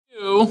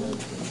2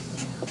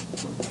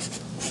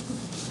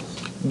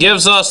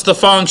 gives us the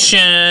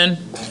function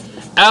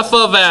f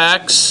of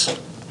x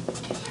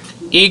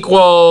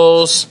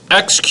equals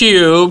x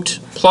cubed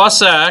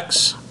plus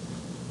x.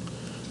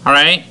 All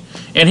right,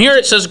 and here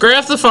it says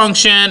graph the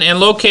function and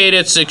locate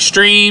its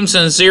extremes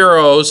and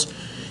zeros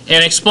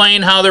and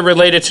explain how they're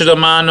related to the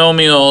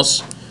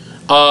monomials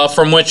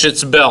from which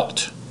it's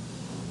built.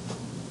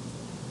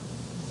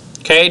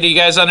 Okay, do you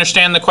guys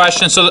understand the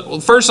question?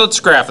 So first let's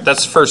graph it.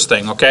 That's the first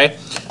thing, okay?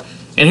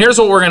 And here's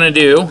what we're going to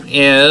do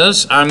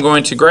is I'm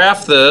going to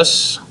graph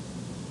this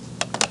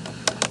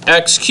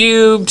x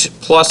cubed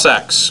plus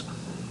x.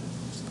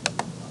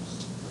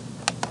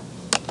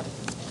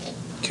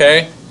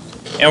 Okay,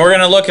 and we're going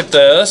to look at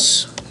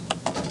this.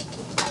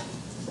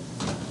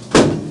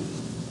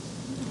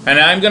 And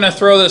I'm going to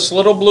throw this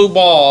little blue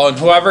ball, and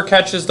whoever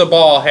catches the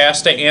ball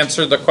has to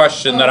answer the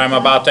question that I'm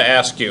about to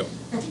ask you.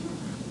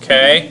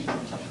 Okay?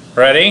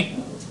 Ready?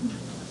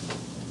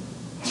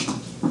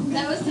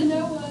 That was the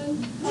no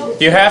one. Oh.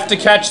 You have to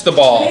catch the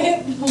ball.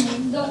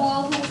 The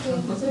wall has to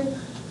answer.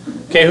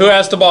 Okay, who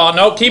has the ball?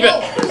 No, keep it.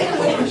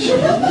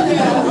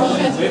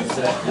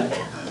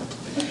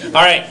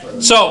 All right,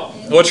 so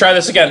we'll try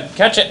this again.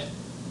 Catch it.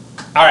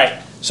 All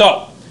right,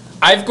 so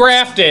I've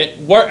graphed it.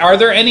 What, are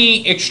there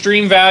any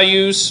extreme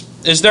values?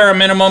 Is there a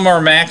minimum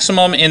or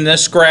maximum in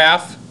this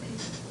graph?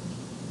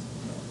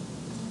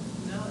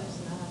 No, there's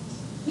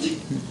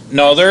not.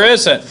 No, there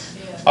isn't.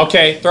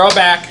 Okay, throw it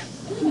back.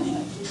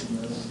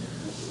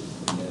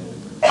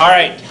 All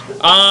right.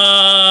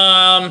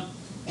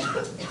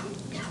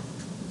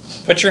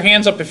 Put your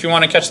hands up if you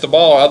want to catch the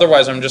ball.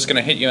 Otherwise, I'm just going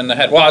to hit you in the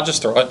head. Well, I'll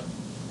just throw it.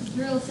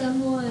 Drill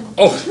someone.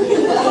 Oh.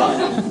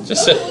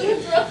 Just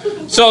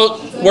so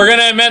we're going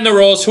to amend the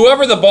rules.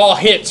 Whoever the ball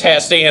hits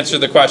has to answer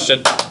the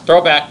question. Throw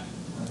it back.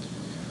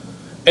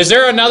 Is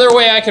there another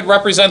way I could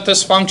represent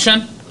this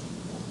function?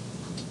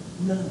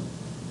 No.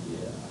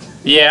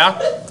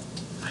 Yeah.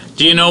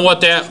 Do you know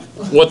what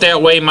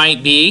that way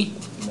might be?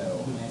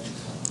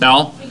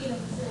 No.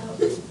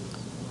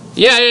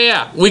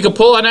 Yeah. We could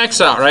pull an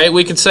x out, right?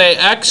 We could say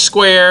x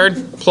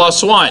squared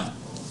plus 1.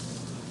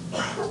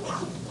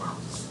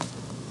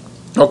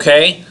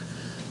 Okay.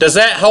 Does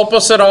that help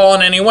us at all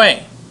in any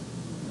way?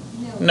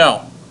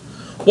 No.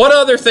 What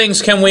other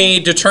things can we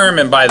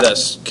determine by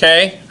this?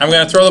 Okay. I'm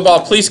going to throw the ball.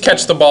 Please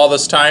catch the ball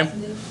this time.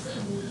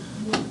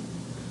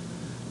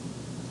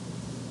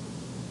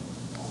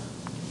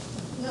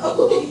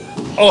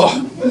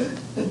 Oh.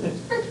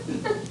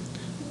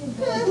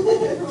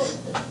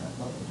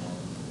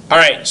 All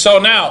right, so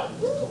now,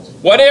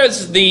 what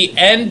is the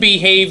end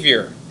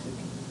behavior?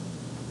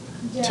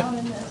 Down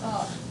and then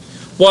up.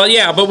 Well,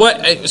 yeah, but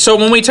what, so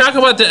when we talk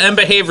about the end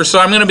behavior, so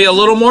I'm going to be a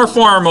little more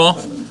formal.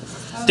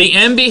 The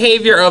end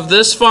behavior of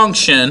this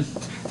function,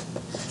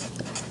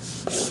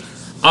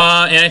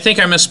 and I think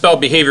I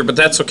misspelled behavior, but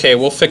that's okay,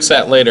 we'll fix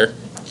that later.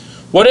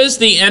 What is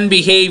the end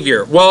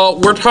behavior? Well,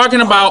 we're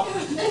talking about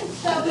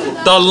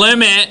the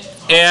limit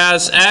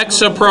as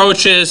x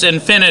approaches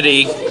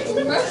infinity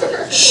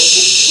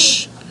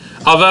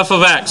of f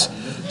of x.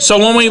 So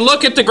when we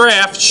look at the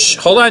graph,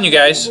 hold on you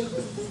guys.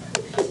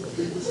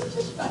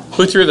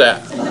 Who threw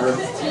that?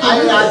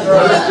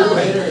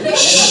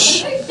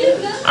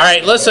 All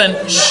right, listen. No,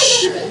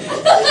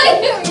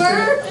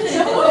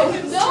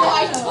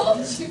 I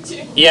told you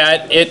to.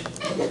 Yeah,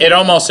 it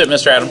almost hit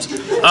Mr. Adams.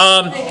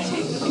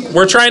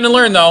 We're trying to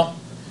learn though.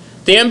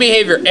 The end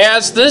behavior,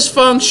 as this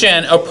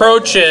function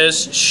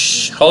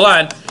approaches, hold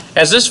on,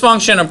 as this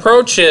function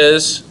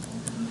approaches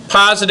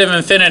positive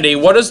infinity,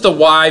 what does the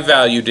y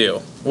value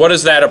do? What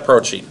is that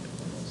approaching?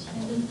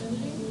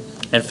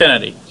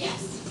 Infinity.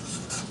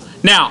 Yes.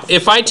 Now,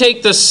 if I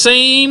take the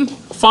same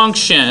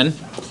function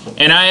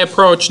and I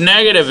approach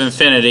negative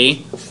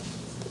infinity,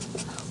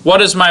 what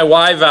does my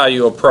y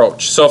value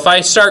approach? So if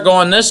I start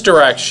going this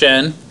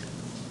direction,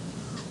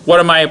 what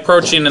am I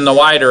approaching in the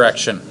y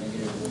direction?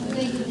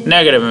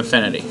 Negative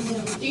infinity.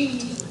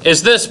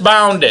 Is this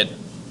bounded?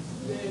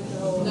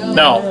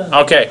 No.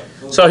 Okay.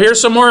 So here's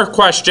some more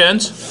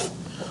questions.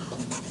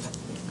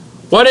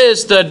 What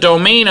is the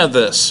domain of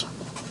this?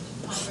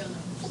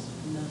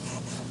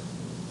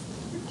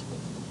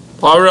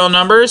 All real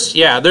numbers?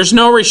 Yeah, there's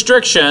no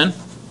restriction.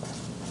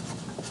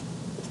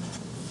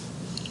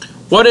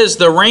 What is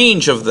the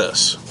range of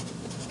this?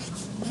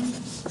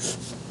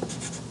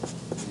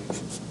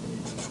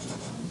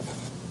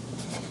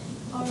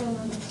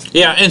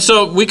 Yeah, and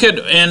so we could,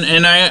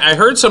 and I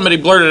heard somebody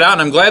blurt it out,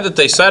 and I'm glad that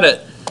they said it.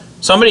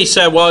 Somebody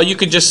said, well, you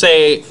could just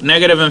say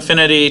negative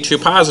infinity to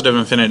positive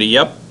infinity.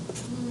 Yep.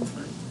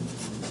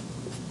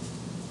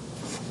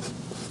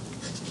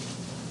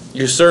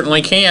 You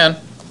certainly can.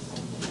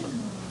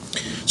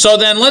 So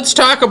then let's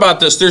talk about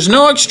this. There's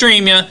no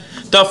extremia.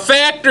 The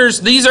factors,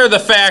 these are the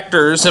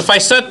factors. If I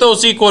set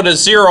those equal to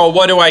 0,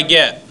 what do I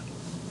get?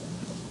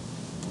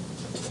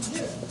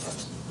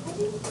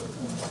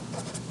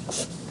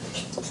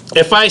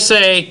 If I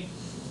say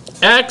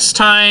x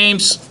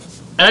times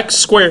x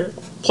squared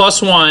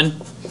plus 1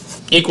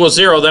 equals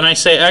 0, then I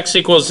say x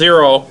equals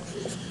 0.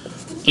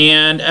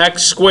 and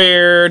x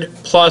squared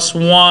plus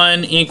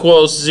 1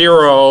 equals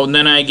 0, and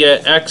then I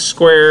get x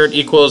squared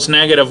equals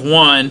negative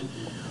 1,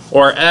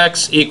 or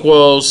x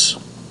equals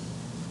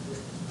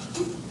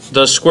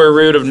the square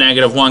root of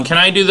negative 1. Can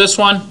I do this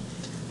one?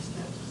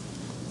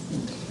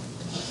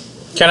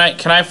 Can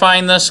I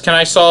find this? Can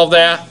I solve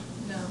that?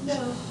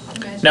 No.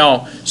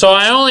 No. So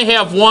I only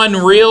have one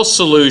real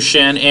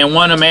solution and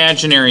one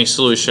imaginary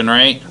solution,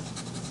 right?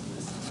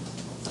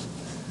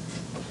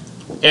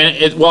 And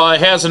it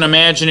has an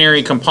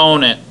imaginary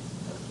component.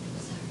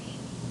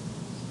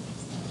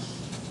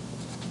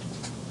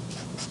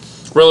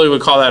 Really, we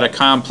call that a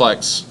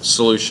complex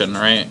solution,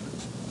 right?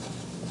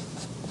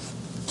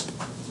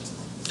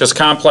 Because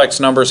complex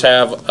numbers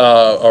have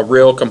a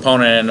real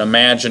component and an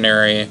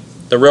imaginary.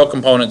 The real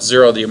component's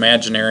 0, the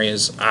imaginary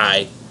is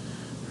I,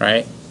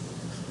 right?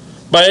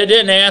 But it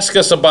didn't ask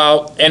us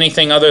about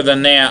anything other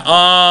than that.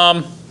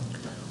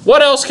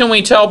 What else can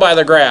we tell by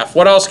the graph?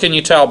 What else can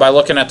you tell by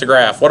looking at the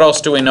graph? What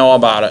else do we know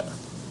about it?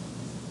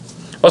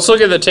 Let's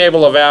look at the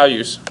table of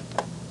values.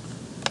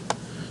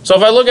 So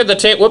if I look at the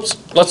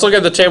let's look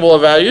at the table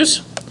of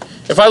values.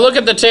 If I look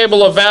at the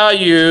table of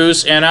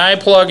values and I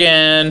plug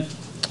in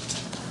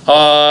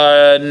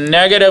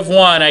negative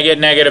 1, I get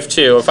negative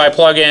 2. If I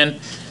plug in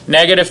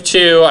negative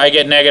 2, I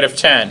get negative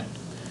 10.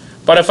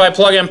 But if I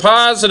plug in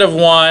positive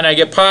 1, I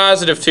get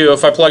positive 2.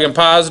 If I plug in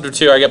positive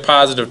 2, I get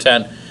positive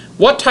 10.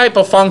 What type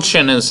of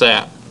function is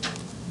that?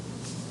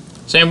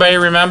 Does anybody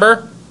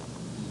remember?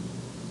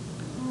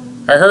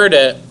 I heard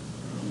it.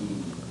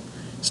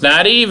 It's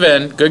not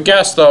even. Good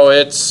guess though.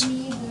 It's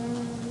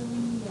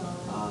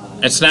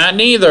not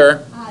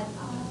neither.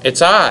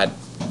 It's odd.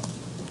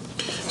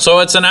 So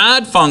it's an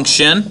odd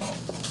function.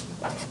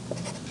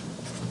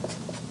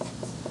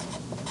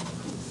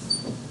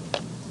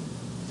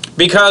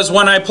 Because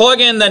when I plug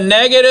in the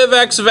negative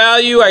x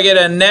value, I get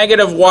a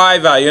negative y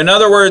value. In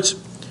other words,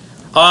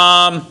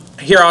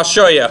 here I'll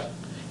show you.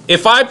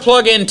 If I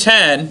plug in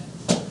 10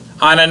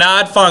 on an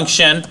odd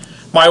function,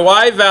 my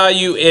y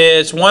value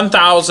is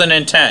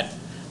 1010.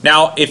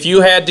 Now, if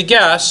you had to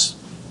guess,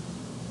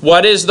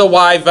 what is the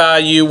y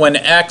value when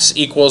x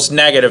equals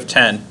negative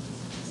 10?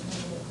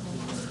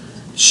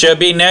 Should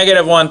be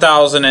negative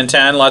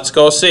 1010. Let's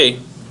go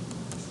see.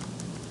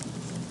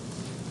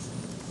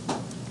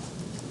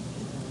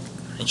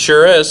 It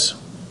sure is.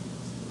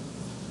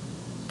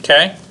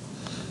 Okay?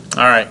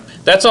 Alright.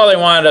 That's all they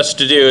wanted us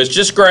to do, is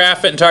just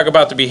graph it and talk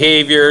about the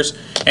behaviors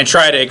and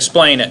try to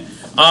explain it.